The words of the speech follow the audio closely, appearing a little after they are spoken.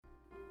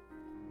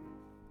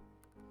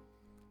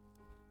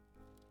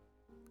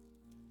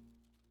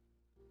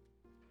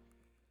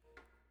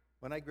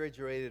When I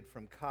graduated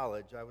from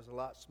college, I was a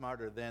lot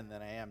smarter then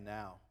than I am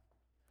now.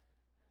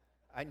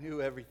 I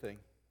knew everything.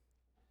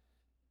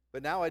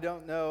 But now I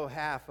don't know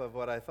half of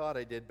what I thought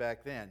I did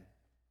back then.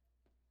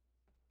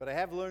 But I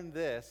have learned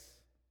this.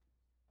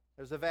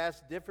 There's a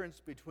vast difference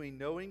between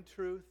knowing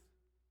truth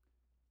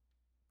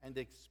and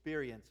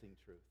experiencing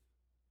truth.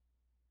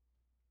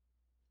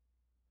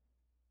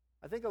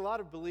 I think a lot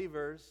of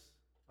believers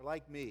are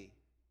like me.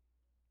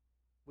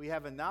 We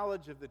have a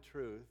knowledge of the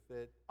truth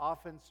that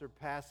often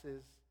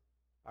surpasses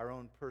our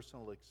own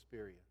personal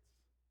experience.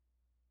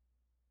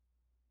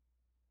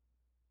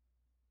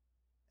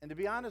 And to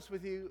be honest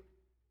with you,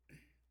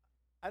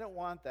 I don't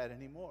want that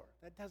anymore.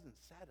 That doesn't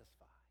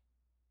satisfy.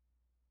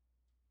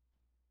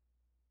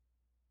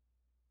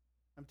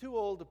 I'm too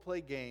old to play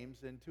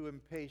games and too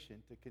impatient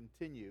to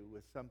continue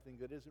with something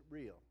that isn't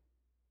real.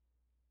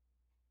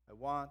 I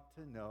want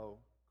to know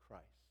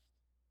Christ.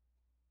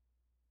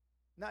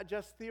 Not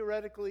just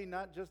theoretically,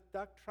 not just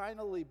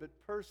doctrinally, but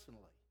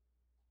personally.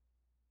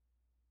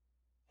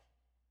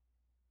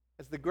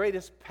 As the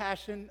greatest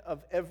passion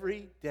of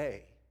every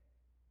day,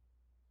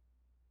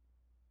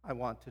 I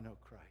want to know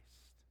Christ.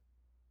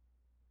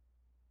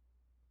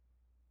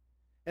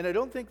 And I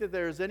don't think that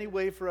there is any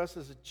way for us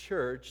as a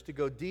church to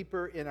go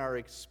deeper in our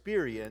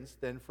experience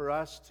than for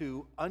us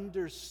to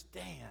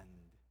understand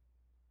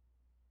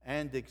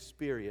and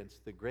experience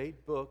the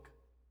great book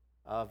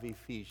of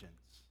Ephesians.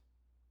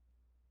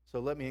 So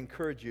let me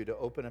encourage you to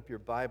open up your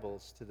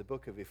Bibles to the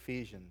book of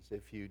Ephesians.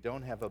 If you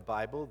don't have a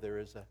Bible, there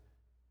is a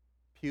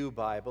pew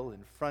Bible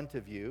in front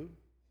of you.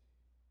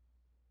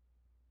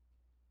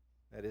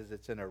 That is,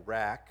 it's in a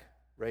rack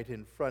right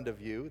in front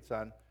of you. It's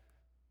on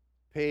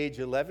page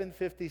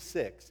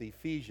 1156,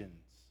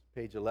 Ephesians,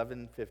 page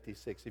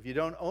 1156. If you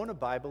don't own a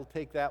Bible,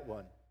 take that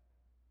one.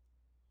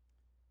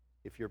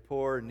 If you're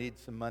poor and need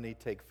some money,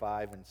 take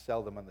 5 and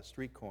sell them on the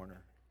street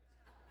corner.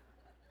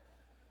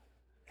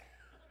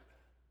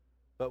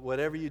 But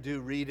whatever you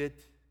do, read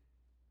it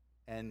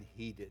and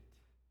heed it.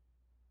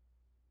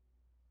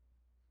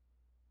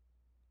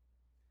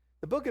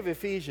 The book of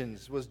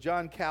Ephesians was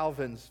John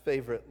Calvin's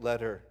favorite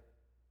letter.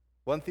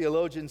 One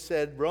theologian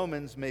said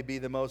Romans may be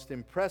the most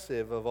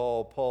impressive of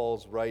all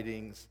Paul's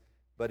writings,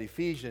 but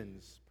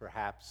Ephesians,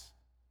 perhaps,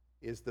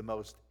 is the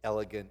most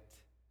elegant.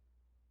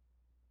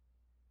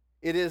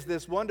 It is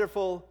this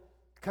wonderful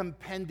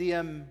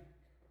compendium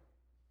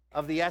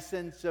of the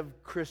essence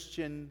of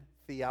Christian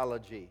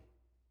theology.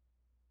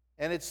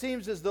 And it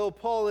seems as though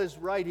Paul is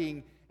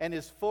writing and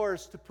is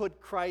forced to put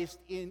Christ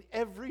in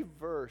every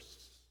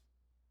verse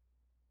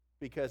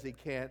because he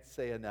can't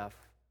say enough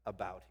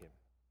about him.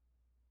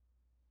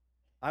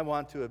 I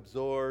want to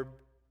absorb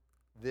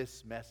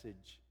this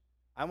message.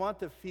 I want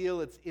to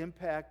feel its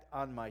impact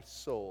on my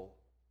soul.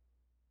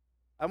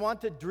 I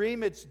want to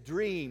dream its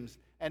dreams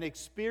and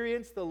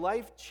experience the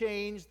life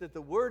change that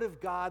the Word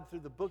of God through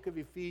the book of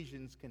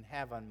Ephesians can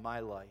have on my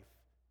life.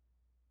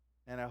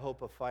 And I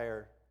hope a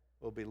fire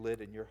will be lit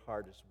in your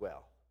heart as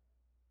well.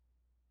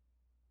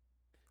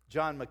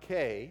 John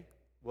Mackay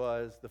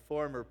was the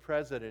former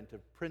president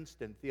of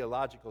Princeton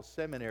Theological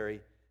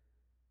Seminary,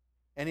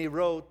 and he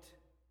wrote,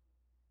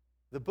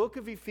 "The book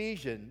of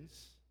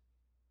Ephesians,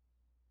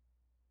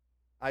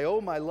 I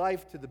owe my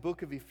life to the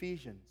book of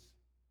Ephesians.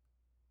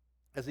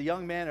 As a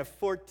young man of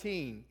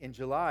 14 in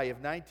July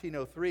of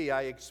 1903,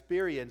 I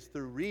experienced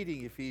through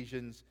reading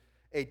Ephesians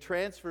a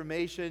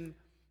transformation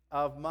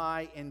of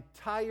my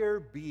entire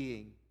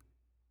being.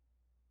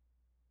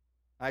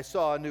 I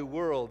saw a new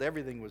world.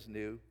 Everything was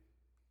new.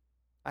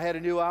 I had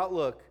a new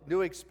outlook,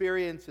 new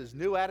experiences,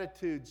 new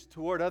attitudes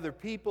toward other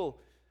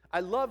people. I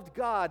loved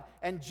God,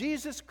 and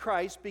Jesus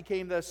Christ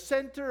became the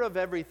center of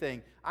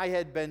everything. I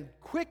had been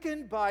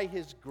quickened by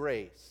His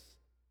grace,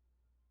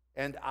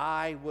 and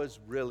I was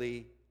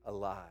really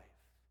alive."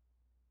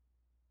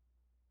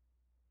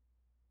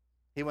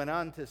 He went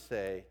on to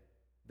say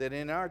that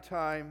in our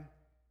time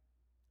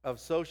of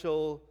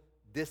social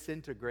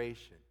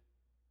disintegration,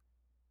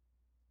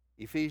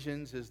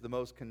 Ephesians is the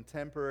most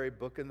contemporary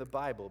book in the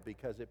Bible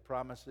because it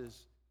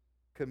promises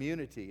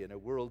community in a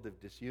world of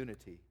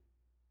disunity,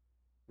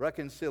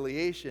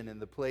 reconciliation in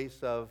the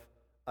place of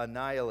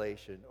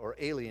annihilation or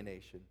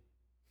alienation,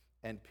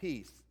 and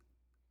peace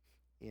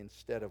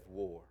instead of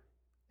war.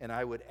 And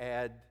I would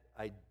add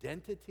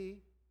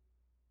identity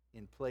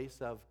in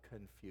place of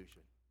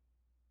confusion.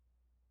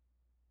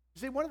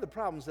 You see, one of the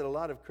problems that a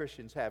lot of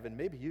Christians have, and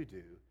maybe you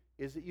do,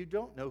 is that you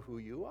don't know who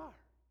you are.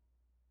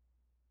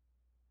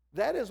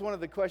 That is one of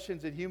the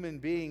questions that human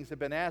beings have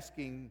been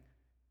asking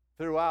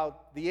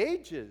throughout the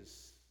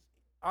ages,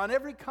 on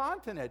every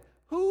continent.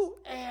 Who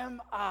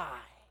am I?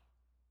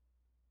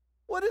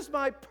 What is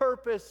my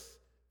purpose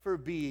for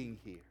being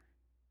here?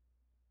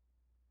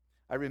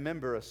 I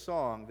remember a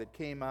song that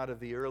came out of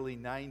the early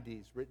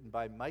 90s written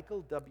by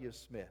Michael W.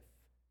 Smith.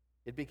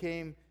 It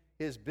became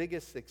his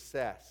biggest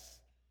success.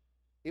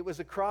 It was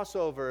a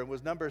crossover and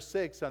was number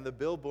 6 on the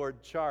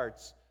Billboard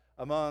charts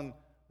among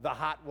the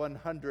Hot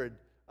 100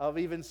 of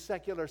even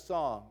secular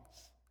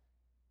songs.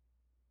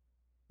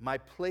 My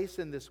Place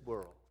in This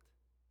World.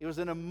 It was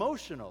an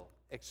emotional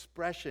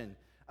expression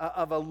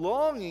of a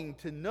longing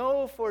to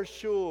know for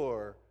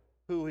sure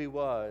who he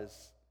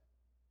was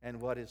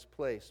and what his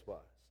place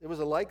was. It was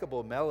a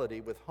likable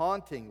melody with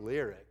haunting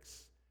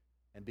lyrics,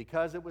 and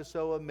because it was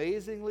so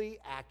amazingly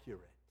accurate,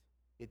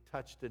 it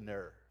touched a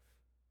nerve.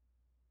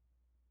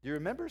 Do you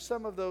remember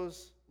some of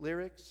those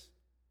lyrics?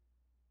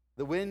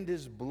 The wind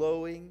is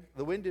blowing,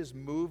 the wind is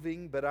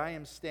moving, but I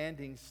am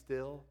standing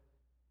still.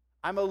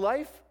 I'm a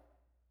life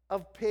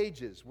of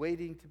pages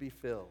waiting to be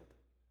filled.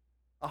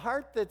 A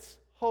heart that's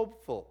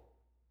hopeful,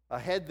 a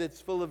head that's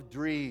full of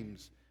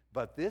dreams,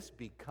 but this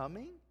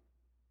becoming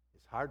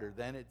is harder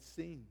than it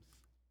seems.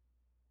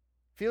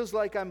 Feels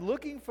like I'm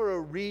looking for a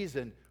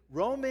reason,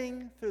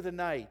 roaming through the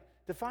night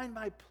to find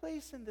my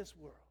place in this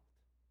world.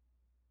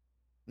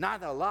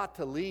 Not a lot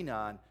to lean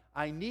on.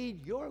 I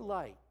need your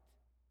light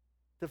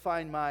to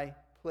find my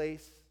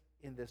place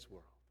in this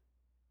world.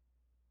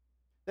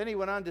 Then he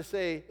went on to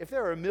say, if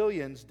there are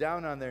millions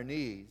down on their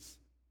knees,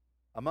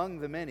 among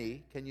the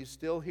many, can you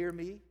still hear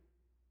me?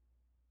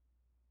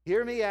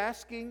 Hear me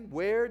asking,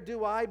 where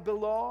do I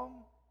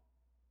belong?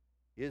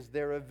 Is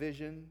there a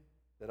vision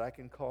that I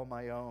can call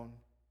my own?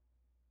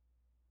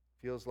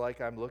 Feels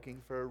like I'm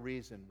looking for a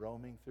reason,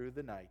 roaming through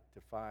the night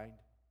to find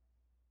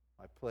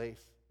my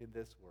place in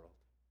this world.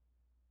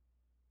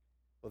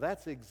 Well,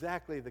 that's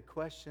exactly the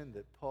question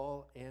that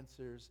Paul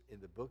answers in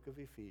the book of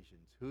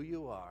Ephesians, who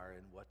you are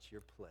and what's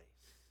your place.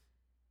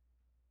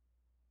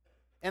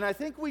 And I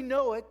think we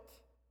know it.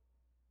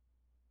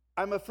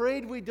 I'm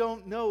afraid we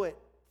don't know it.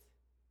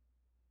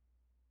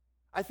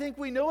 I think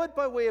we know it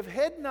by way of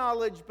head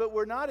knowledge, but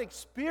we're not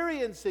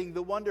experiencing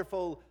the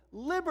wonderful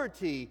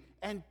liberty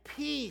and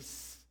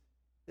peace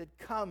that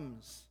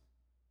comes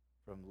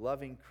from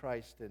loving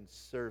Christ and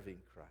serving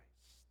Christ.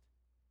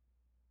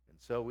 And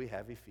so we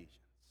have Ephesians.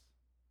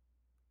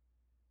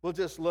 We'll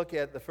just look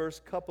at the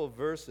first couple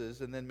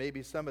verses and then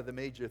maybe some of the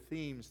major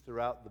themes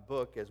throughout the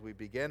book as we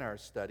begin our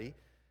study.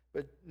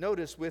 But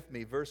notice with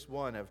me verse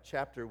 1 of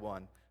chapter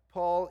 1.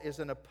 Paul is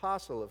an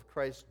apostle of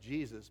Christ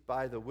Jesus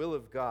by the will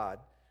of God,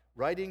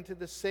 writing to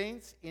the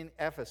saints in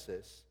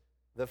Ephesus,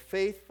 the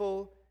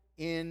faithful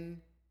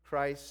in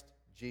Christ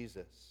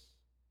Jesus.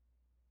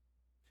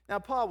 Now,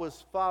 Paul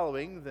was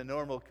following the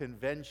normal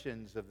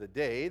conventions of the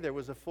day. There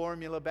was a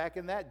formula back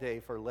in that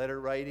day for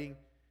letter writing.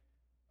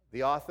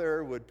 The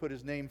author would put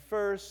his name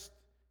first,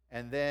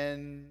 and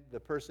then the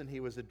person he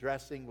was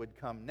addressing would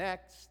come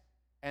next,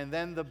 and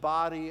then the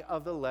body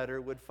of the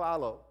letter would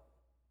follow.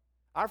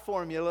 Our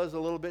formula is a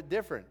little bit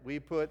different. We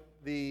put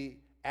the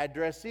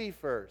addressee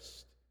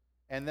first,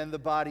 and then the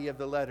body of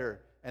the letter,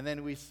 and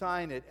then we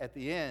sign it at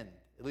the end.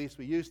 At least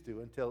we used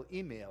to until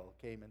email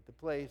came into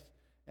place,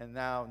 and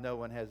now no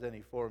one has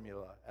any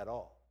formula at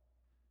all.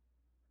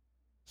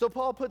 So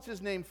Paul puts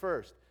his name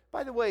first.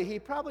 By the way, he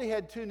probably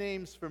had two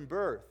names from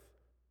birth.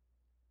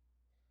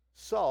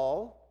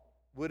 Saul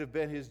would have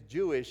been his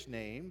Jewish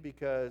name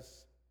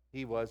because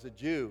he was a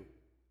Jew,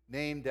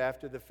 named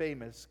after the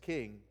famous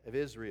king of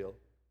Israel.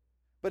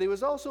 But he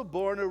was also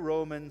born a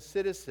Roman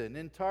citizen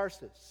in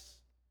Tarsus.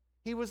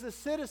 He was a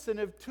citizen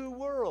of two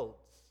worlds,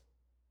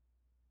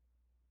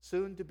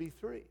 soon to be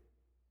three.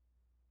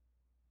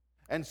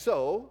 And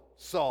so,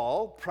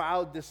 Saul,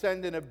 proud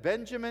descendant of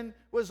Benjamin,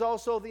 was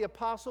also the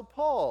Apostle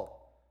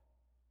Paul,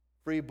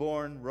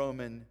 freeborn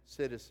Roman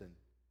citizen.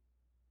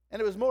 And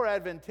it was more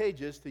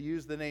advantageous to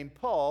use the name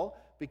Paul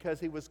because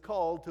he was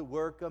called to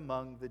work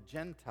among the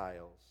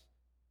Gentiles.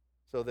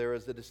 So there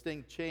is a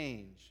distinct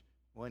change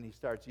when he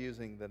starts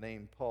using the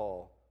name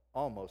Paul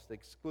almost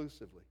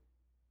exclusively.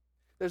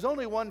 There's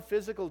only one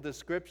physical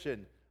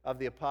description of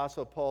the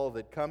Apostle Paul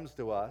that comes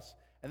to us,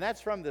 and that's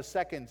from the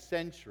 2nd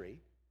century.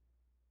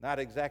 Not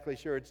exactly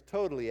sure it's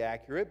totally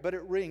accurate, but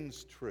it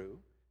rings true.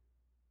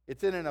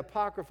 It's in an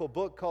apocryphal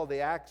book called the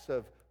Acts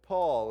of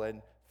Paul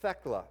and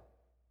Thecla.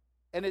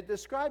 And it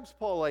describes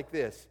Paul like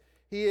this.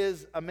 He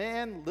is a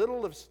man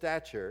little of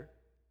stature,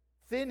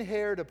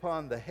 thin-haired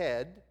upon the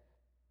head,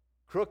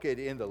 crooked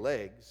in the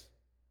legs,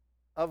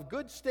 of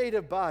good state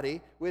of body,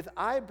 with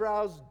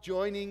eyebrows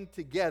joining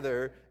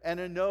together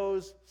and a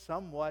nose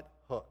somewhat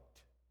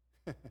hooked.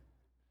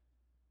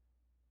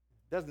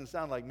 Doesn't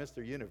sound like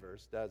Mr.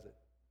 Universe, does it?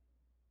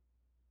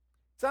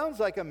 Sounds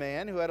like a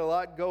man who had a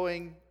lot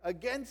going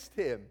against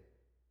him.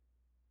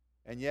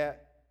 And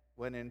yet,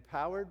 when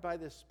empowered by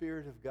the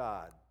Spirit of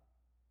God,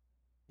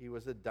 he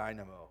was a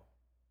dynamo.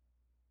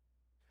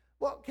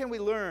 What can we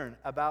learn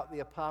about the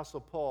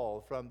Apostle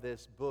Paul from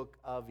this book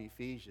of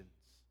Ephesians?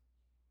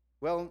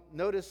 Well,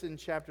 notice in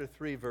chapter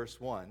 3,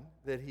 verse 1,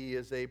 that he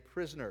is a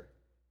prisoner.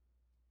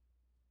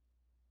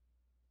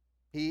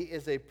 He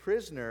is a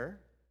prisoner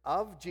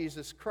of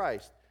Jesus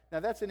Christ. Now,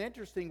 that's an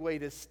interesting way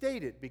to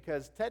state it,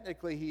 because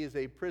technically he is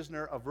a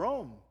prisoner of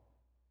Rome,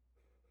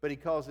 but he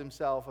calls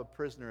himself a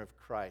prisoner of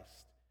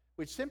Christ,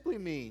 which simply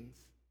means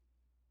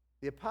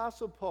the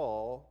Apostle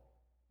Paul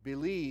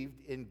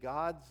believed in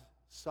God's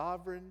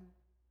sovereign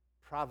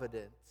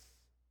providence.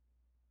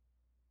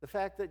 The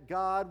fact that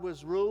God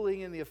was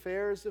ruling in the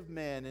affairs of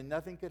men and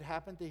nothing could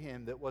happen to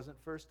him that wasn't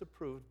first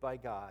approved by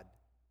God.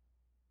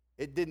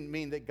 It didn't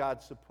mean that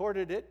God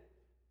supported it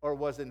or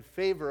was in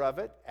favor of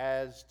it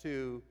as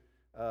to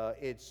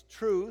its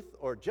truth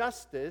or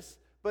justice,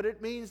 but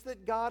it means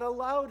that God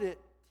allowed it.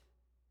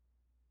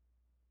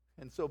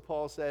 And so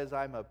Paul says,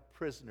 I'm a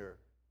prisoner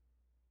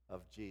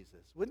of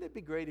Jesus. Wouldn't it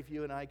be great if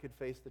you and I could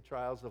face the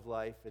trials of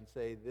life and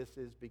say, this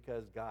is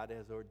because God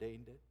has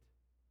ordained it,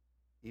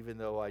 even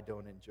though I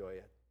don't enjoy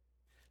it?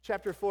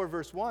 Chapter 4,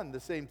 verse 1, the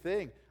same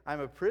thing.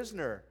 I'm a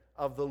prisoner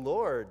of the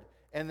Lord.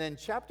 And then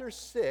chapter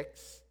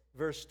 6,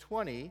 verse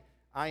 20,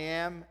 I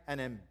am an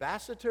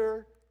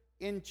ambassador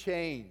in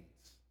chains.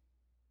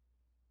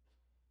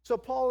 So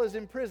Paul is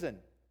in prison.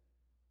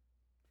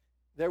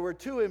 There were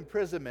 2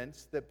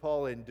 imprisonments that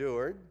Paul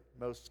endured,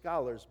 most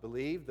scholars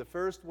believe. The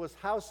first was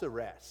house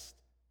arrest,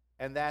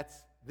 and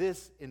that's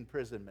this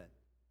imprisonment.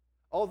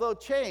 Although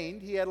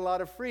chained, he had a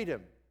lot of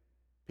freedom.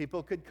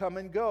 People could come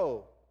and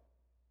go.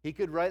 He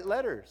could write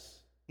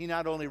letters. He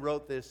not only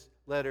wrote this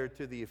letter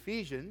to the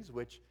Ephesians,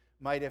 which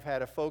might have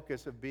had a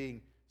focus of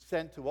being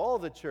sent to all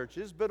the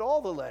churches, but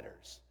all the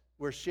letters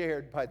were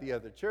shared by the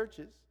other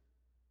churches.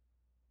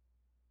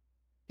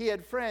 He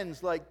had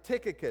friends like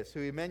Tychicus,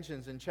 who he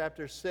mentions in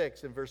chapter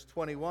 6 and verse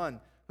 21,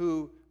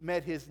 who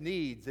met his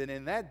needs. And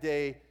in that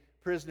day,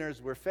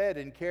 prisoners were fed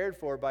and cared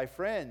for by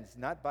friends,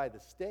 not by the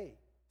state.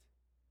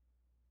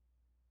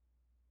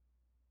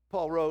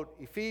 Paul wrote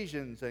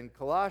Ephesians and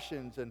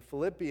Colossians and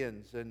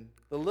Philippians and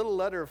the little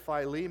letter of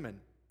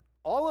Philemon,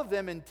 all of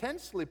them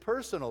intensely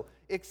personal,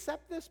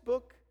 except this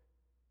book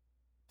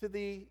to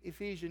the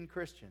Ephesian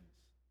Christians,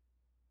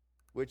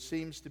 which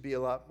seems to be a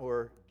lot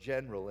more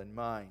general in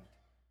mind.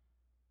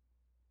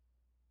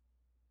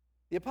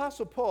 The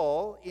Apostle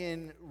Paul,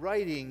 in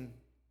writing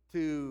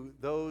to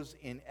those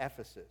in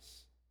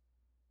Ephesus,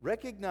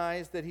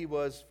 recognized that he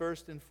was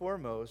first and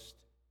foremost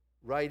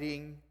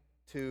writing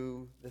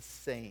to the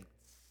saints.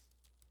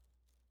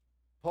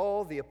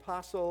 Paul, the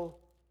apostle,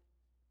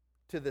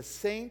 to the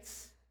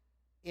saints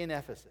in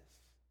Ephesus.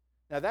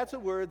 Now, that's a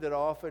word that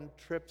often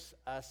trips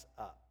us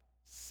up,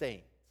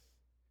 saints.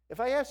 If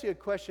I ask you a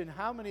question,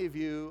 how many of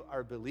you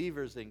are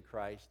believers in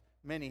Christ?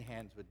 Many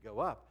hands would go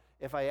up.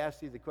 If I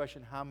asked you the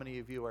question, how many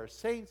of you are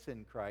saints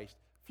in Christ?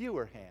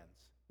 Fewer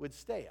hands would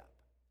stay up.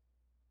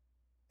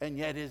 And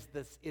yet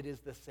it is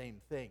the same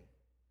thing.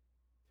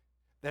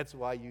 That's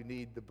why you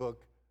need the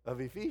book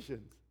of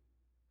Ephesians.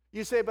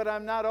 You say, but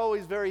I'm not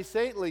always very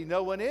saintly.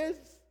 No one is.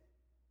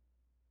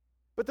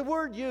 But the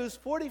word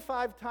used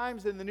 45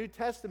 times in the New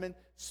Testament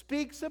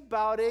speaks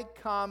about a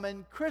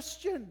common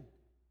Christian.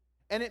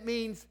 And it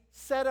means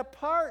set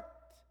apart.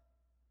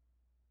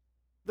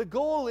 The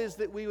goal is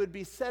that we would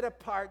be set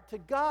apart to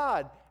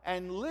God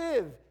and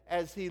live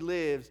as He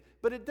lives.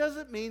 But it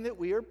doesn't mean that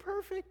we are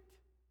perfect.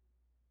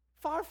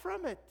 Far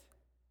from it.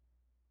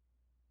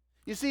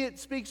 You see, it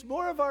speaks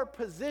more of our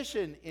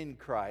position in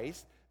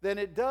Christ than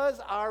it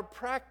does our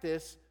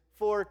practice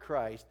for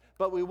Christ.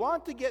 But we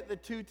want to get the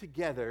two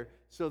together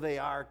so they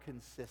are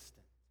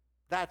consistent.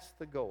 That's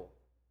the goal.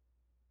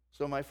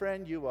 So, my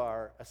friend, you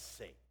are a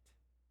saint.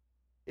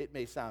 It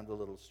may sound a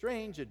little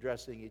strange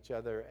addressing each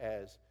other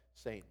as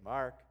Saint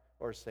Mark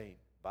or Saint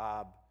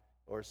Bob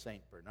or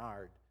Saint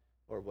Bernard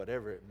or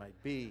whatever it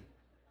might be,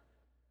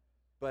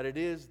 but it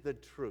is the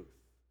truth.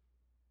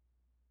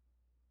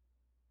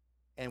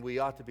 And we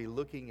ought to be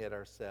looking at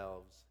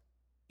ourselves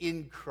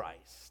in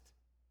Christ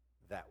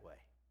that way.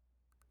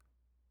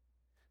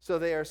 So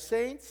they are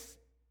saints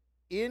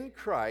in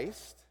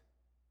Christ.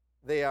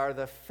 They are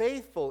the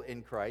faithful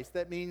in Christ.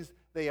 That means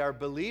they are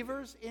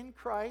believers in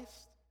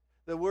Christ.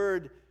 The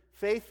word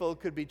faithful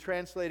could be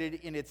translated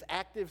in its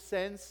active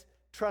sense,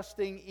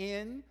 trusting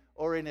in,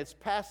 or in its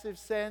passive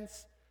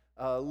sense,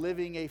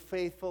 living a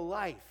faithful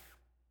life.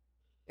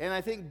 And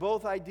I think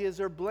both ideas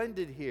are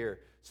blended here.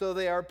 So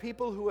they are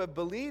people who have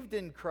believed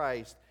in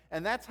Christ,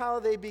 and that's how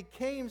they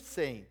became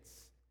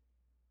saints.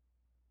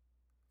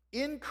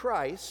 In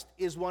Christ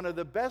is one of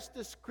the best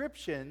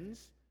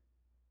descriptions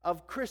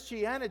of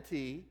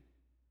Christianity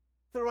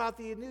throughout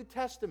the New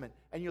Testament.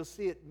 And you'll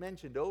see it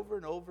mentioned over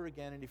and over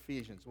again in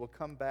Ephesians. We'll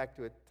come back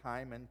to it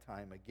time and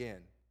time again.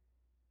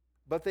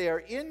 But they are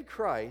in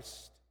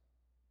Christ,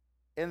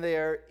 and they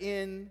are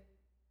in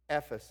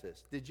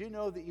Ephesus. Did you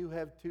know that you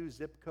have 2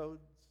 zip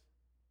codes?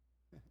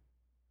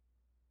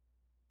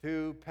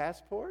 2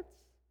 passports?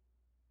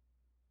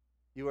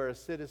 You are a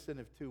citizen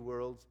of 2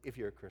 worlds if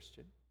you're a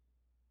Christian.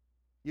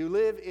 You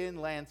live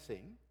in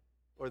Lansing,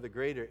 or the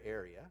greater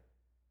area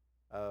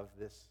of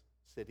this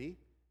city.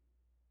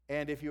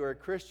 And if you are a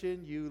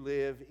Christian, you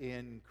live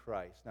in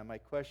Christ. Now, my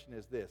question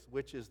is this: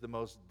 which is the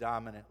most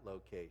dominant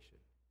location?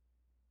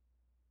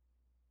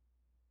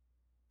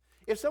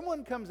 If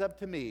someone comes up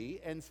to me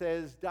and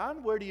says,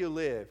 Don, where do you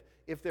live?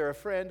 If they're a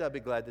friend, I'll be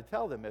glad to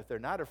tell them. If they're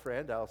not a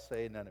friend, I'll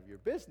say none of your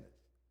business.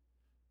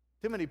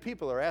 Too many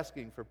people are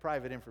asking for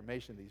private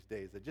information these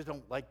days. They just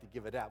don't like to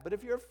give it out. But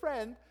if you're a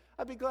friend,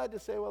 I'd be glad to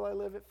say, well, I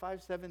live at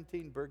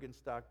 517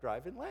 Bergenstock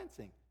Drive in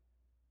Lansing.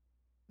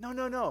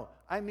 No.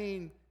 I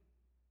mean,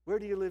 where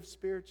do you live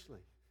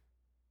spiritually?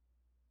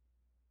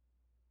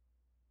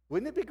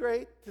 Wouldn't it be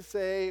great to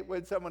say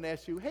when someone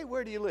asks you, hey,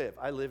 where do you live?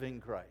 I live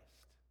in Christ.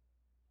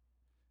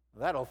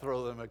 That'll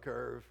throw them a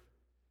curve.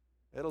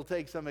 It'll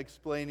take some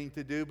explaining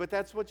to do, but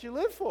that's what you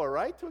live for,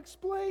 right? To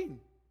explain.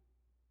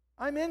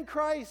 I'm in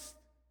Christ,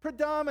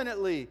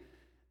 predominantly.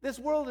 This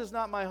world is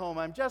not my home.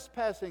 I'm just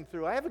passing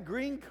through. I have a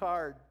green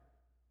card.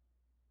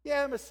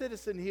 Yeah, I'm a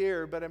citizen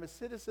here, but I'm a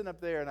citizen up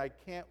there, and I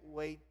can't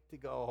wait to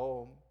go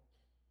home.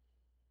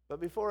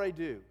 But before I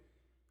do,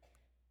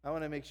 I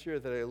want to make sure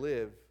that I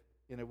live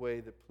in a way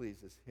that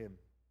pleases Him.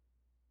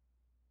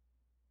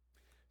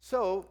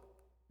 So,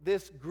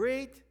 this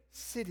great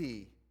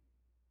city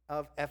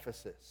of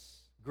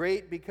Ephesus,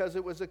 great because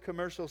it was a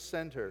commercial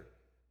center.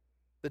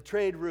 The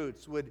trade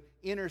routes would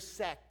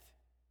intersect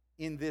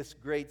in this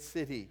great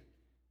city.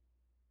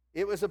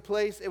 It was a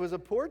place, it was a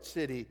port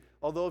city,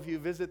 although if you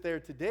visit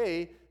there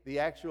today, the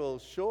actual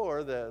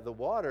shore, the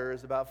water,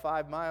 is about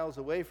 5 miles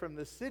away from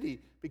the city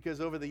because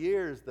over the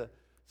years the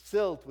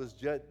silt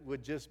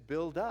would just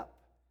build up.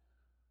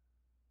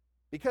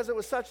 Because it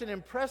was such an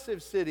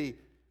impressive city,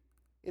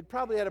 it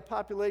probably had a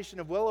population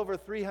of well over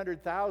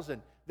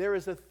 300,000. There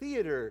is a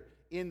theater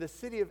in the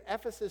city of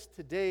Ephesus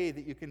today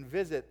that you can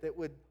visit that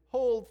would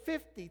hold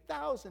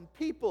 50,000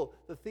 people.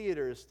 The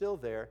theater is still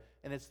there,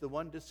 and it's the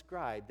one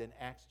described in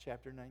Acts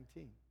chapter 19.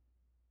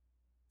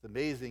 It's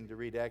amazing to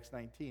read Acts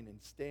 19 and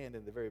stand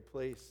in the very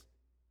place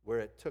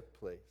where it took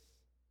place.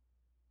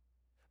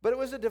 But it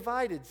was a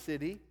divided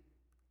city,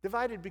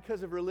 divided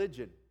because of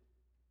religion.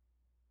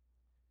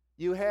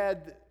 You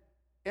had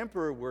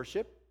emperor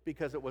worship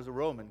because it was a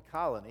Roman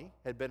colony,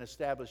 had been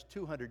established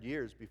 200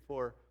 years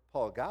before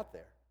Paul got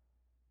there.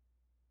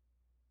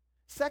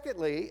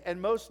 Secondly,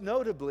 and most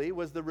notably,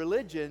 was the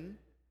religion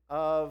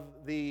of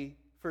the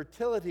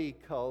fertility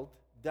cult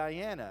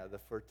Diana, the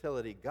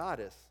fertility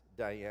goddess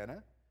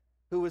Diana,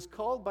 who was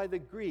called by the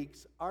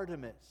Greeks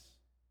Artemis.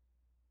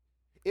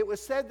 It was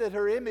said that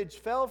her image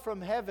fell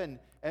from heaven,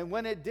 and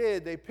when it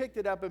did, they picked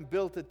it up and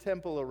built a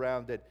temple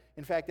around it.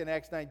 In fact, in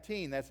Acts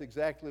 19, that's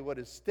exactly what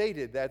is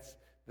stated. That's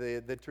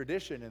the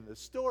tradition in the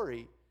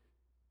story.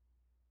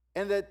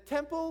 And the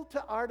temple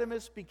to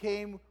Artemis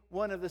became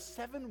one of the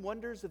 7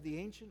 wonders of the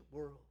ancient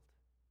world.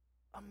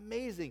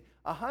 Amazing.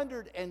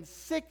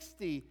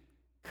 160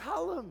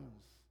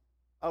 columns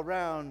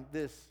around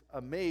this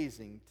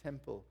amazing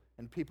temple,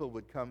 and people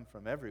would come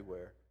from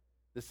everywhere.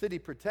 The city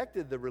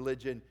protected the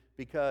religion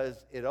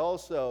because it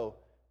also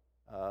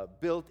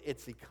built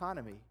its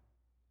economy.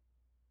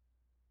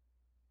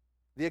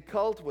 The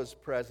occult was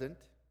present,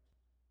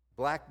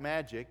 black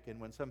magic, and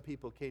when some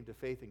people came to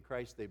faith in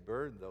Christ, they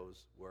burned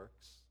those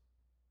works.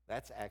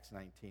 That's Acts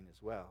 19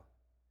 as well.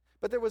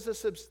 But there was a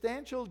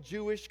substantial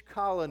Jewish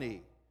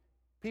colony,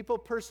 people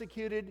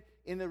persecuted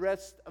in the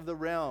rest of the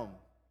realm.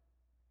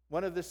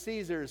 One of the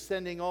Caesars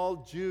sending all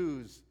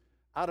Jews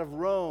out of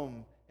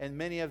Rome, and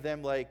many of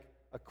them, like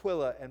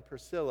Aquila and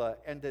Priscilla,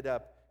 ended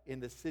up in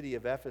the city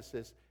of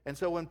Ephesus. And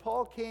so when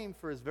Paul came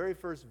for his very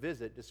first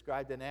visit,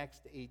 described in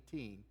Acts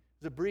 18, it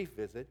was a brief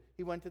visit,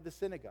 he went to the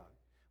synagogue.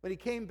 When he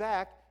came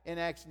back in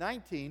Acts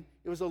 19,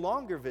 it was a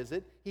longer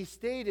visit. He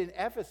stayed in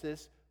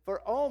Ephesus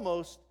for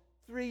almost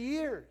 3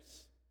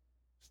 years.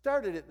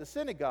 Started at the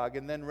synagogue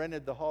and then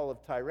rented the hall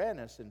of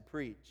Tyrannus and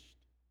preached.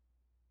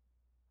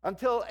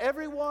 Until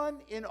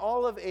everyone in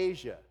all of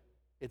Asia,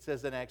 it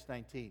says in Acts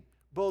 19,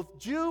 both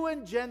Jew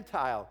and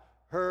Gentile,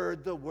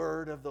 heard the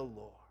word of the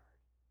Lord.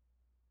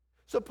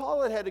 So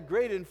Paul had a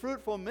great and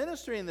fruitful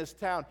ministry in this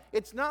town.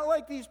 It's not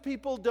like these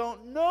people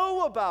don't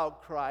know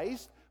about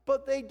Christ,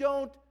 but they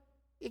don't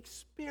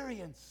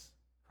experience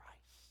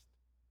Christ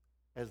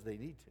as they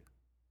need to.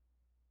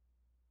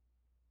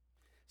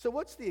 So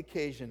what's the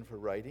occasion for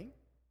writing?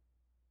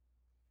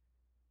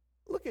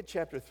 Look at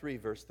chapter 3,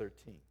 verse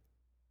 13.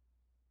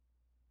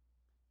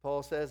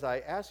 Paul says, I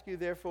ask you,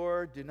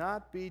 therefore, do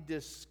not be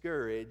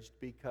discouraged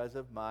because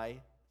of my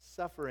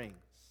sufferings.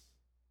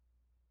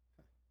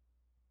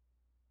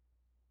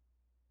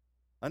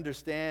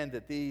 Understand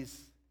that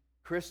these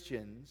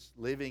Christians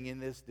living in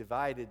this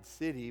divided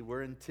city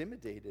were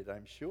intimidated,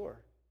 I'm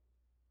sure.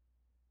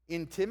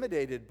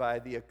 Intimidated by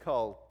the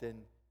occult and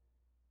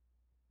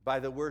by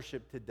the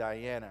worship to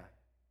Diana.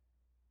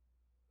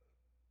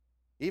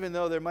 Even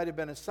though there might have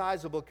been a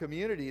sizable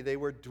community, they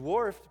were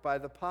dwarfed by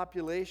the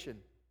population.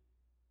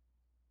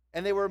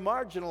 And they were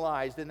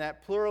marginalized in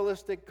that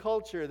pluralistic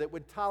culture that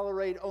would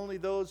tolerate only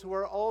those who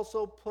are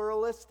also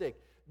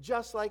pluralistic,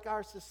 just like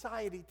our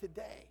society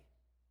today.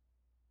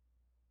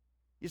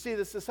 You see,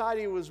 the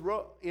society was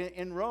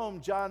in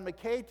Rome, John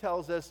Mackay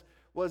tells us,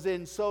 was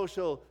in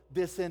social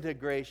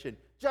disintegration,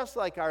 just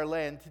like our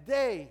land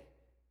today.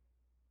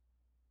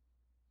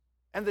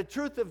 And the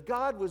truth of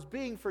God was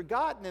being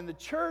forgotten, and the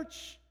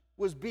church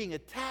was being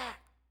attacked.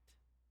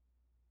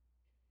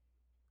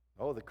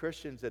 Oh, the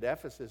Christians at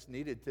Ephesus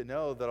needed to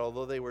know that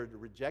although they were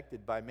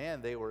rejected by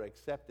man, they were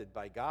accepted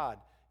by God.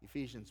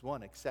 Ephesians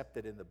 1,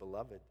 accepted in the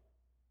beloved.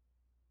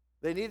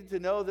 They needed to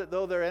know that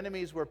though their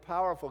enemies were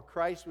powerful,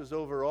 Christ was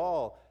over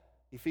all.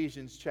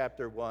 Ephesians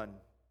chapter 1.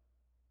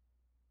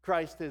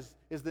 Christ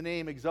is the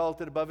name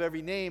exalted above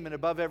every name and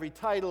above every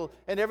title,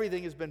 and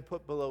everything has been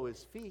put below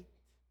his feet.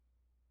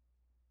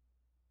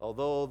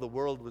 Although the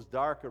world was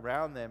dark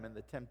around them and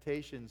the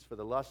temptations for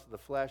the lust of the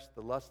flesh,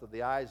 the lust of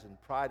the eyes,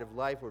 and pride of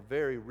life were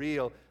very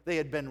real, they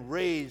had been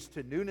raised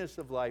to newness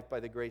of life by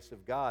the grace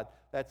of God.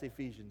 That's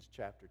Ephesians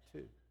chapter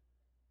 2.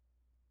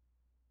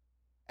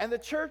 And the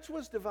church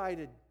was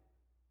divided.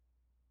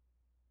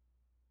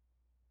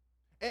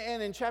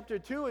 And in chapter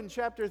 2 and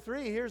chapter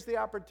 3, here's the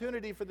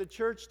opportunity for the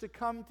church to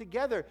come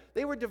together.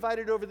 They were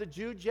divided over the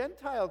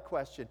Jew-Gentile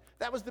question.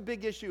 That was the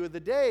big issue of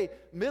the day,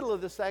 middle of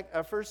the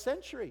first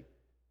century.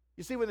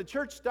 You see, when the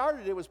church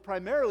started, it was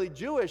primarily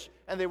Jewish,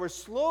 and they were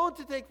slow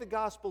to take the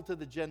gospel to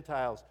the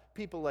Gentiles,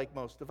 people like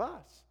most of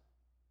us.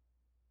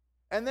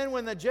 And then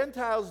when the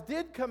Gentiles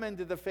did come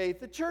into the faith,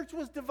 the church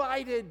was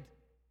divided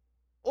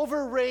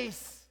over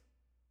race.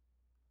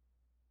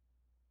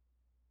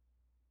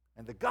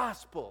 And the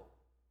gospel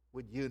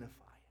would unify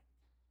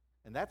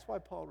it. And that's why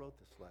Paul wrote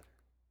this letter,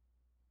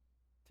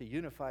 to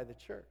unify the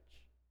church.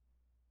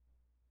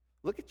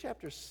 Look at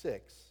chapter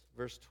 6,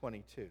 verse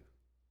 22.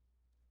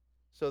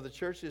 So the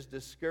church is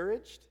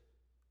discouraged.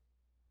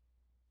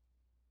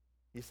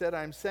 He said,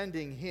 I'm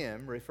sending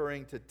him,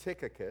 referring to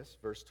Tychicus,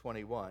 verse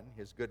 21,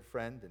 his good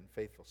friend and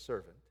faithful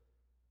servant.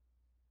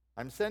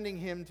 I'm sending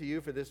him to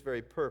you for this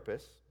very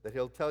purpose, that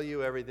he'll tell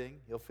you everything,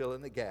 he'll fill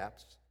in the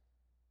gaps,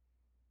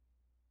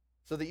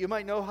 so that you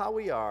might know how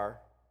we are,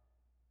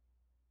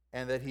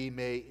 and that he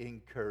may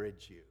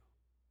encourage you.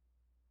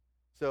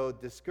 So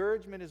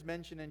discouragement is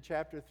mentioned in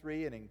chapter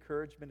 3, and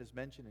encouragement is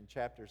mentioned in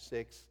chapter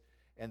 6.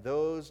 And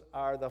those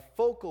are the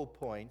focal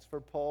points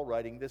for Paul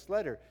writing this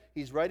letter.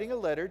 He's writing a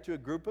letter to a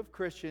group of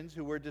Christians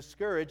who were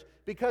discouraged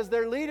because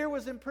their leader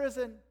was in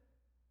prison.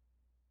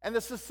 And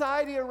the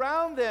society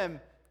around them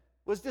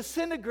was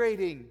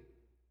disintegrating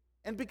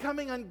and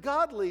becoming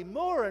ungodly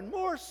more and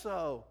more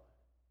so.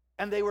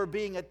 And they were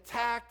being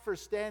attacked for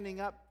standing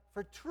up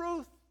for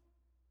truth.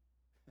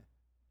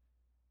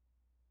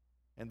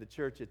 And the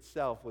church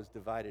itself was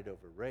divided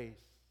over race.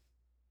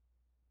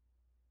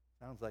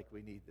 Sounds like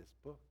we need this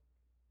book.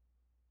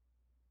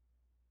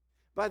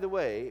 By the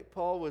way,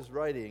 Paul was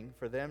writing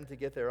for them to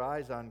get their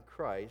eyes on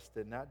Christ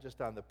and not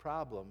just on the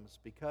problems,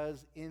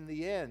 because in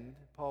the end,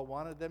 Paul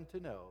wanted them to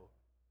know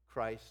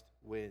Christ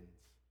wins.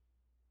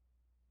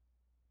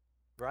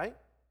 Right?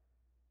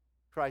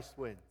 Christ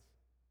wins.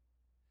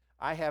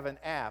 I have an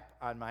app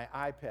on my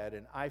iPad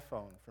and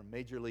iPhone from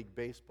Major League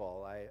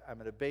Baseball.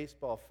 I'm a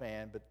baseball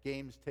fan, but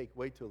games take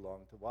way too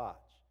long to watch.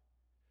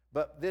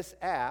 But this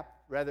app,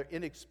 rather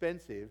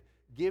inexpensive,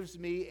 gives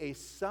me a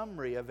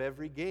summary of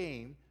every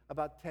game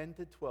about 10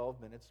 to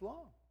 12 minutes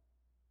long.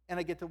 And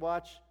I get to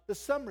watch the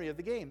summary of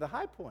the game, the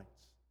high points,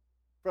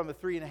 from a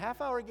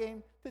 3.5-hour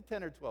game to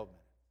 10 or 12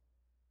 minutes.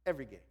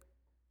 Every game.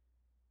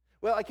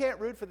 Well, I can't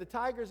root for the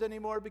Tigers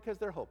anymore because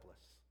they're hopeless.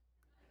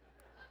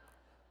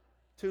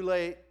 Too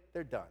late,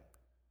 they're done.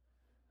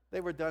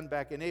 They were done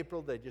back in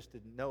April, they just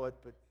didn't know it,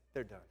 but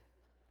they're done.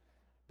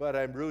 But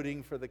I'm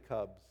rooting for the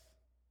Cubs.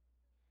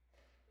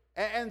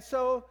 And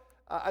so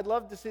I'd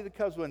love to see the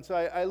Cubs win. So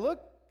I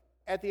look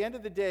at the end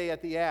of the day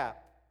at the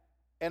app,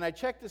 and I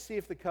check to see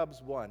if the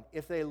Cubs won.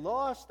 If they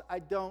lost, I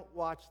don't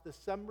watch the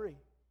summary.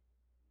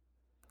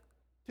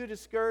 Too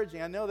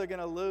discouraging. I know they're going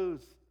to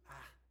lose.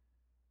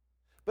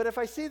 But if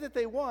I see that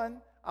they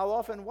won, I'll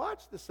often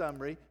watch the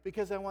summary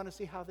because I want to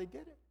see how they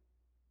did it.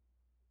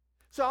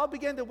 So I'll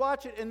begin to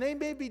watch it, and they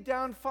may be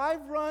down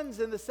 5 runs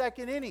in the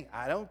second inning.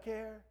 I don't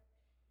care.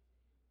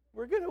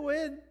 We're going to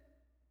win.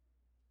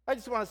 I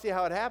just want to see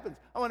how it happens.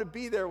 I want to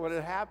be there when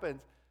it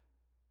happens.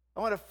 I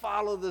want to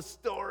follow the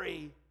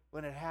story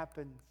when it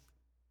happens.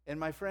 And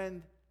my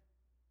friend,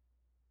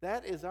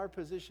 that is our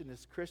position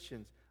as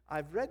Christians.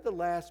 I've read the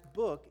last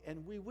book,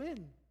 and we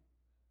win.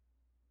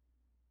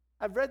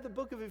 I've read the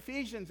book of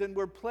Ephesians, and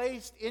we're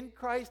placed in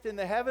Christ in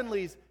the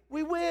heavenlies.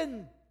 We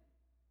win.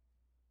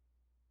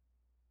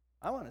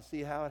 I want to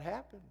see how it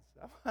happens.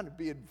 I want to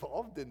be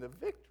involved in the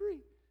victory.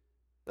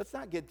 Let's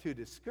not get too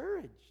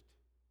discouraged.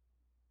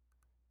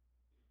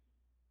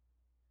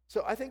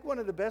 So I think one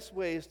of the best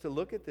ways to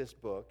look at this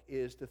book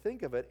is to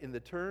think of it in the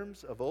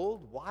terms of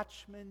old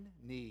Watchman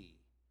Nee.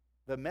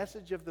 The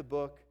message of the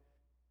book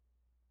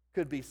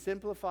could be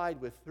simplified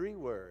with 3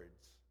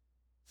 words: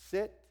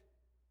 sit,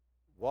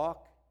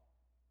 walk,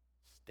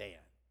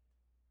 stand.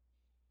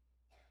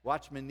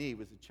 Watchman Nee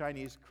was a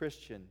Chinese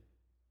Christian.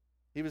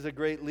 He was a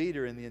great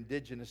leader in the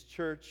indigenous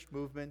church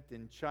movement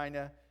in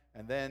China,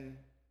 and then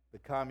the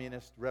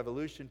communist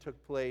revolution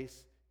took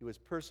place. He was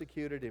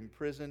persecuted,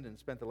 imprisoned, and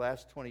spent the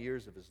last 20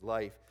 years of his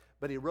life.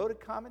 But he wrote a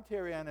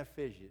commentary on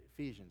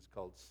Ephesians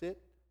called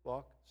Sit,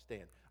 Walk,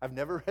 Stand. I've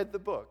never read the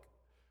book,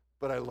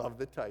 but I love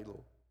the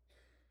title.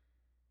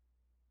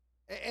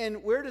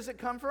 And where does it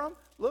come from?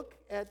 Look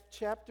at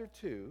chapter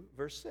 2,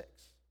 verse 6.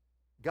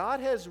 God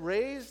has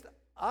raised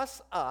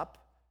us up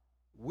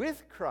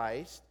with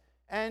Christ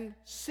and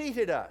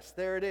seated us.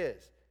 There it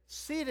is.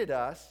 Seated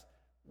us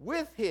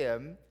with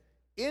him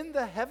in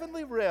the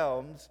heavenly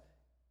realms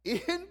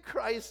in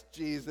Christ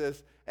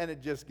Jesus, and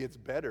it just gets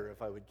better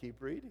if I would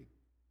keep reading.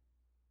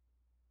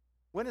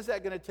 When is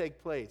that going to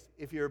take place?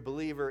 If you're a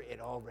believer, it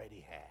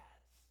already has.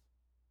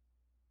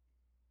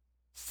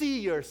 See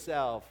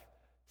yourself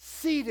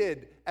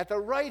seated at the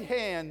right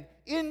hand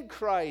in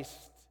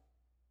Christ,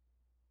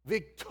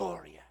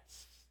 victorious.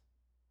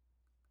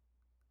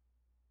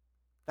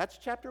 That's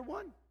chapter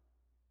 1.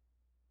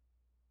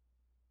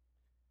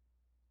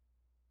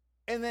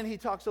 And then he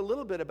talks a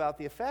little bit about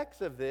the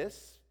effects of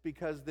this.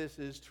 Because this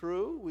is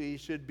true, we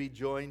should be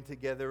joined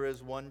together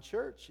as one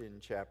church in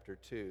chapter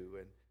 2,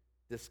 and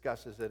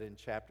discusses it in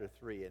chapter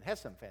 3, and has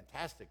some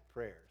fantastic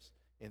prayers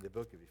in the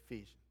book of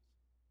Ephesians.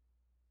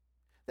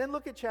 Then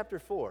look at chapter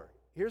 4.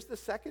 Here's the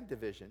second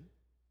division.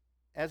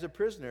 As a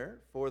prisoner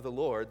for the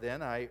Lord,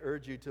 then I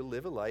urge you to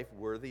live a life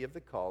worthy of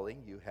the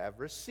calling you have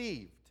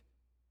received.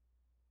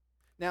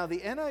 Now, the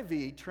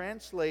NIV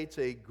translates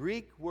a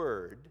Greek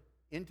word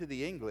into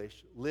the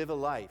English, live a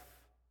life.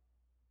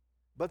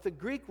 But the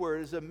Greek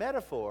word is a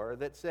metaphor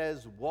that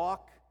says,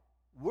 walk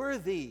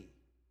worthy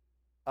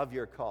of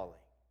your calling.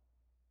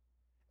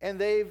 And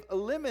they've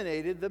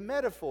eliminated the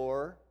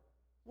metaphor,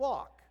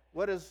 walk.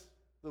 What does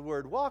the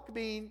word walk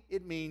mean?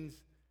 It means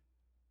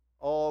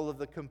all of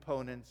the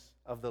components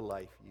of the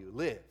life you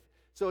live.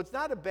 So it's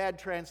not a bad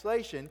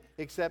translation,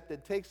 except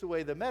it takes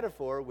away the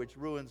metaphor, which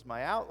ruins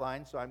my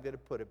outline, so I'm going to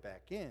put it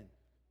back in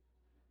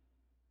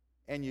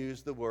and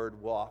use the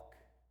word walk.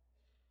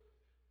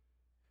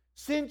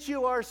 Since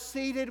you are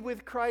seated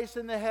with Christ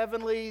in the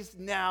heavenlies,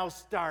 now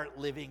start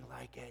living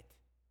like it.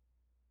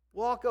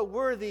 Walk a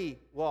worthy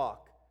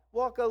walk.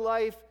 Walk a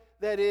life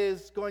that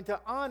is going to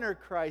honor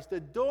Christ.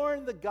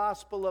 Adorn the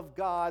gospel of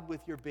God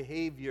with your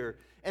behavior.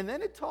 And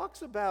then it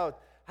talks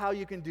about how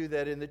you can do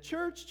that in the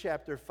church,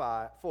 chapter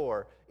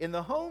 4, in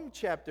the home,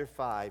 chapter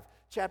 5,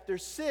 chapter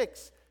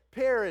 6,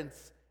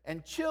 parents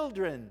and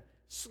children,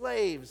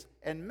 slaves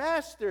and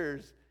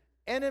masters,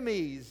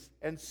 enemies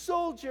and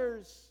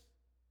soldiers.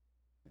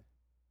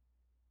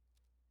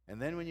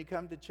 And then when you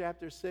come to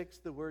chapter 6,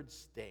 the word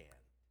stand.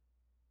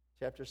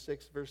 Chapter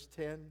 6, verse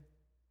 10.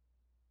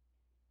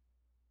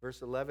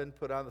 Verse 11,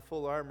 put on the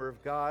full armor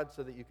of God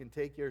so that you can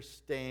take your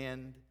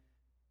stand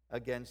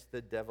against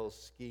the devil's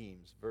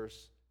schemes.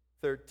 Verse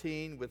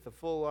 13, with the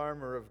full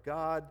armor of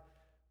God,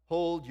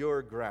 hold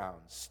your ground.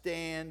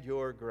 Stand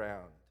your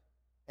ground.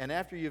 And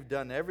after you've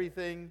done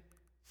everything,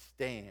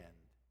 stand.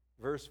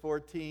 Verse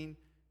 14,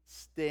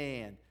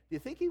 stand. Do you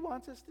think he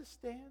wants us to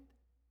stand?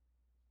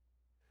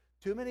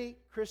 Too many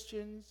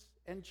Christians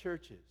and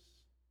churches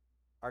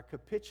are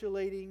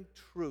capitulating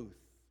truth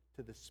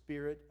to the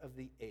spirit of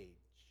the age.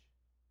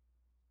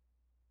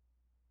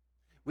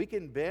 We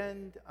can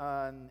bend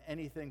on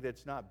anything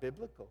that's not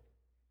biblical.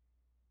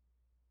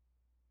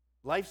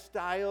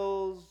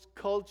 Lifestyles,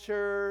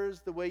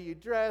 cultures, the way you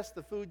dress,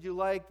 the food you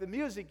like, the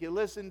music you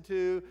listen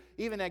to,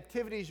 even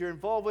activities you're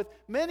involved with,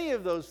 many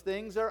of those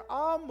things are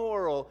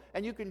amoral,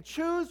 and you can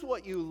choose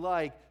what you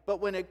like. But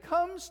when it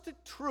comes to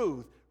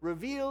truth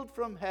revealed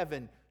from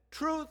heaven,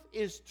 truth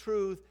is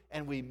truth,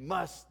 and we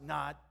must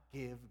not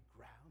give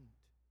ground.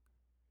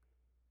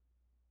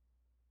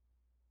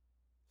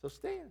 So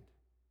stand.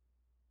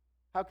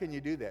 How can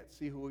you do that?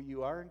 See who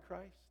you are in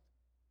Christ?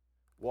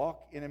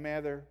 Walk in a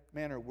manner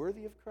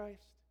worthy of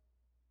Christ,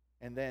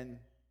 and then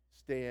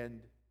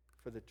stand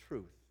for the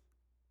truth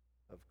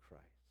of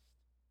Christ.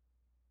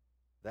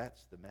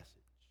 That's the message.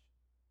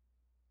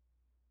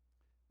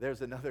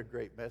 There's another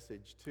great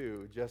message,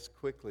 too, just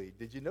quickly.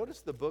 Did you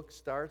notice the book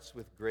starts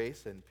with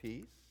grace and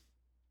peace?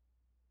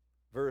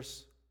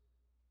 Verse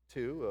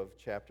 2 of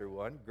chapter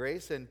 1,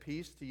 grace and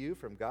peace to you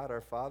from God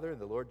our Father and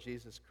the Lord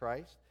Jesus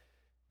Christ.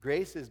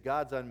 Grace is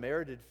God's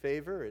unmerited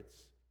favor.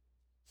 It's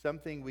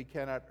something we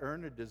cannot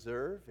earn or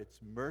deserve. It's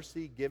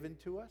mercy given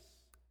to us.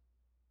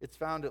 It's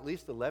found at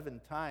least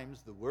 11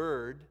 times, the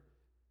word,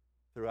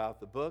 throughout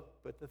the book,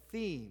 but the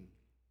theme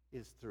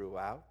is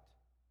throughout.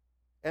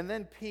 And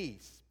then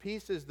peace.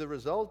 Peace is the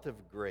result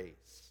of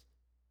grace.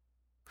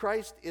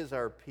 Christ is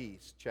our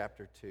peace,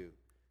 chapter 2.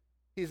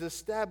 He's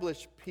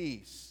established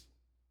peace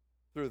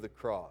through the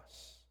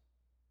cross.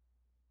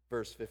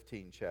 Verse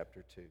 15,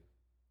 chapter 2.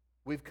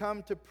 We've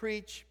come to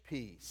preach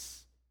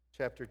peace,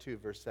 chapter 2,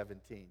 verse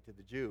 17, to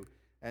the Jew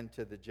and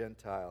to the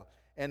Gentile.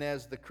 And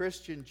as the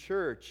Christian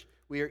church,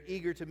 we are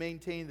eager to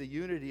maintain the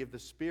unity of the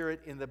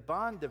Spirit in the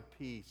bond of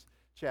peace,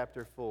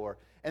 chapter 4.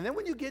 And then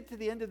when you get to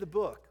the end of the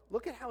book,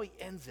 look at how he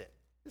ends it.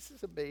 This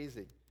is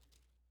amazing.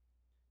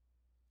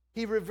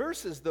 He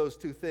reverses those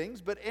two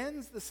things, but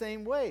ends the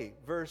same way.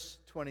 Verse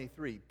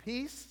 23,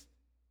 peace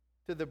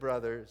to the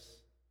brothers.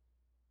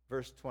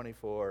 Verse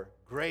 24,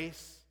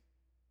 grace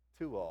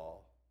to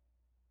all.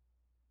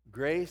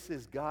 Grace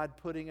is God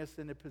putting us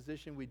in a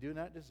position we do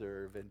not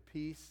deserve, and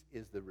peace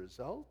is the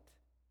result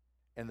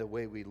and the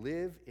way we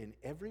live in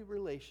every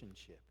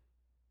relationship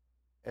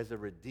as a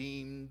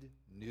redeemed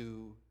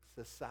new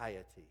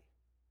society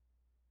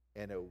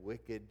in a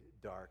wicked,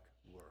 dark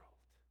world.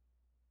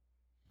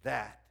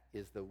 That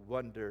is the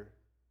wonder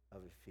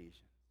of Ephesians.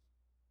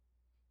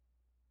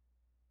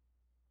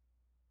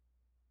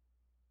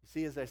 You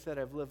see, as I said,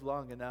 I've lived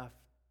long enough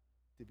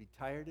to be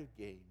tired of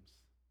games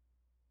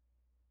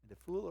and to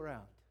fool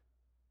around.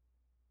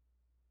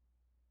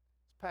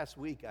 This past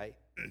week, I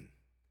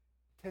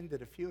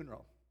attended a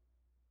funeral.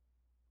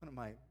 One of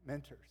my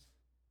mentors,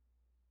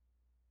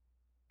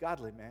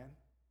 godly man,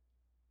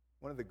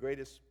 one of the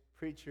greatest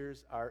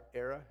preachers our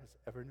era has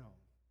ever known.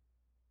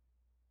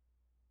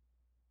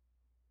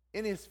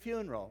 In his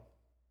funeral,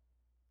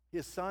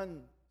 his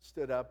son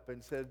stood up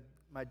and said,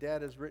 "My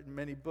dad has written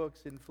many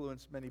books,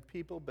 influenced many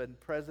people, been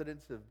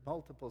presidents of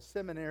multiple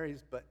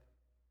seminaries, but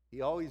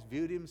he always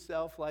viewed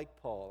himself like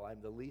Paul.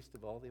 I'm the least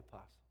of all the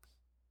apostles,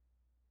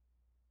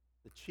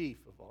 the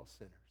chief of all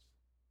sinners."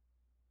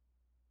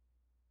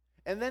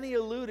 And then he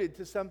alluded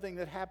to something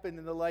that happened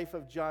in the life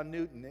of John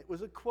Newton. It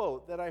was a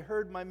quote that I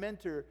heard my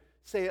mentor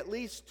say at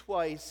least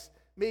twice,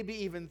 maybe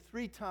even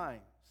 3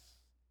 times.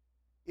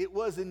 It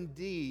was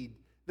indeed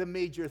the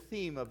major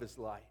theme of his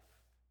life,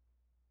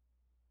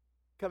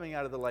 coming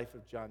out of the life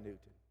of John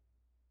Newton.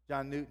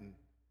 John Newton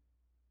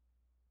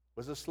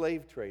was a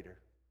slave trader,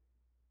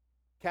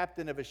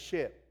 captain of a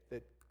ship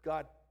that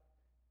got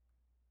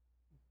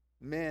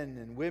men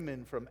and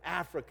women from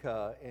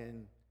Africa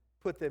and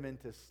put them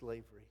into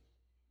slavery.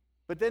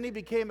 But then he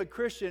became a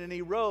Christian and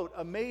he wrote,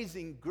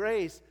 "Amazing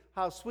grace,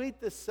 how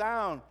sweet the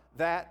sound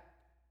that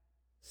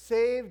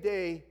saved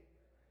a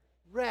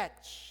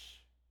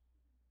wretch."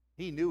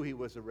 He knew he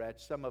was a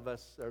wretch. Some of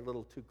us are a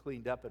little too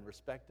cleaned up and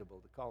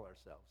respectable to call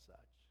ourselves such.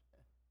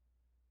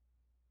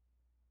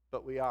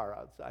 But we are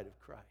outside of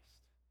Christ.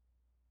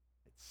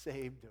 It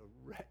saved a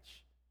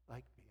wretch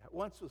like me. I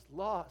once was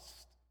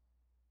lost.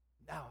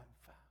 Now I'm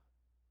found.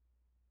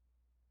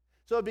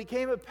 So he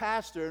became a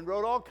pastor and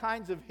wrote all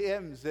kinds of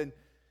hymns. And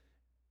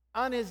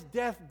on his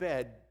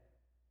deathbed,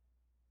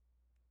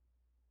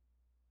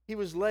 he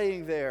was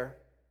laying there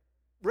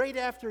right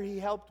after he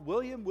helped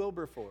William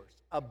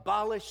Wilberforce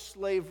abolish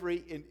slavery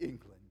in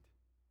England,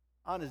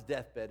 on his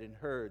deathbed, and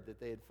heard that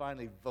they had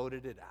finally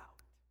voted it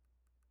out.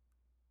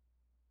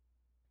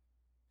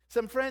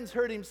 Some friends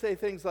heard him say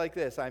things like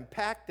this: "I'm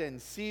packed and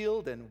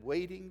sealed and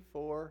waiting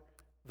for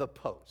the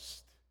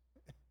post."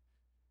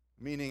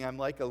 Meaning I'm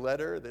like a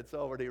letter that's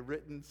already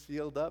written,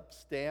 sealed up,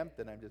 stamped,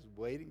 and I'm just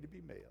waiting to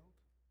be mailed.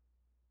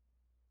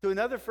 To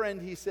another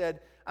friend, he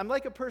said, "I'm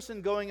like a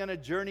person going on a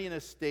journey in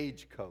a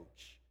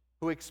stagecoach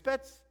who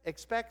expects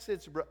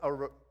its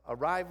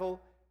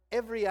arrival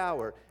every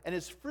hour and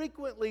is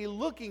frequently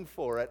looking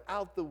for it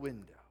out the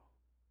window."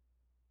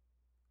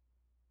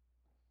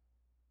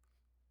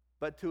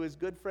 But to his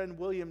good friend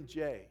William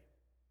J.,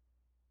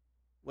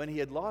 when he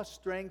had lost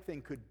strength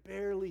and could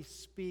barely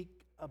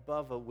speak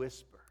above a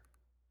whisper,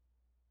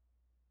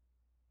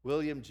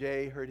 William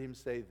J. heard him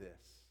say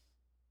this: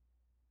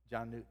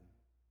 "John Newton,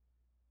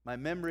 my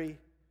memory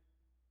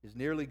is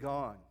nearly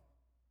gone,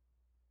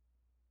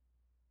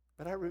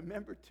 but I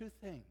remember 2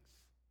 things.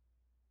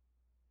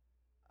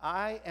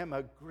 I am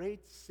a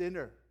great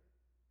sinner,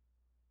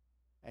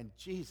 and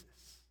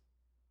Jesus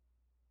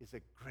is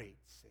a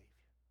great Savior."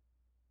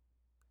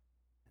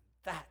 And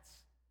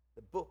that's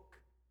the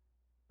book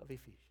of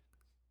Ephesians.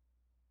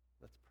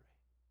 Let's pray.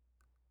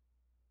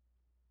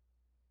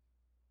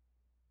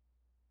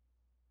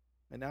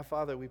 And now,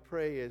 Father, we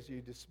pray as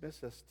you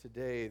dismiss us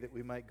today that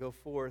we might go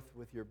forth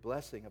with your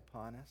blessing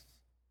upon us.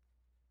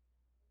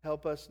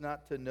 Help us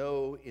not to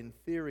know in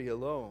theory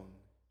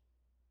alone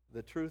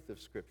the truth of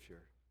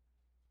Scripture,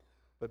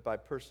 but by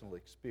personal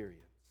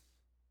experience.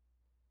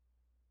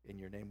 In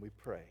your name we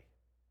pray.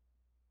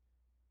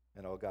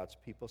 And all God's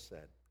people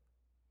said,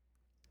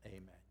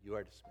 amen. You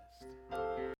are dismissed.